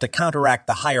enough to counteract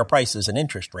the higher prices and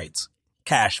interest rates,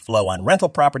 cash flow on rental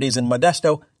properties in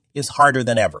Modesto is harder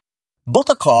than ever. Book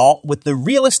a call with the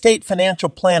Real Estate Financial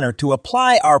Planner to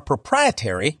apply our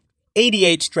proprietary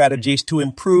 88 strategies to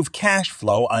improve cash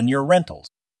flow on your rentals.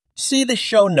 See the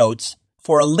show notes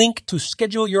for a link to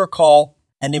schedule your call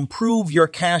and improve your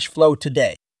cash flow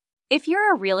today. If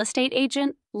you're a real estate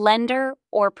agent, lender,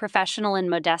 or professional in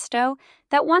Modesto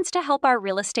that wants to help our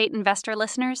real estate investor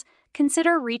listeners,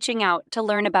 consider reaching out to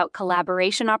learn about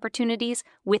collaboration opportunities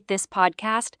with this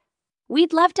podcast.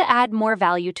 We'd love to add more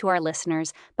value to our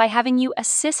listeners by having you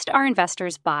assist our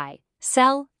investors buy,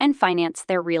 sell, and finance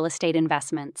their real estate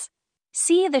investments.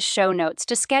 See the show notes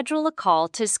to schedule a call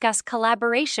to discuss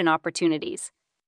collaboration opportunities.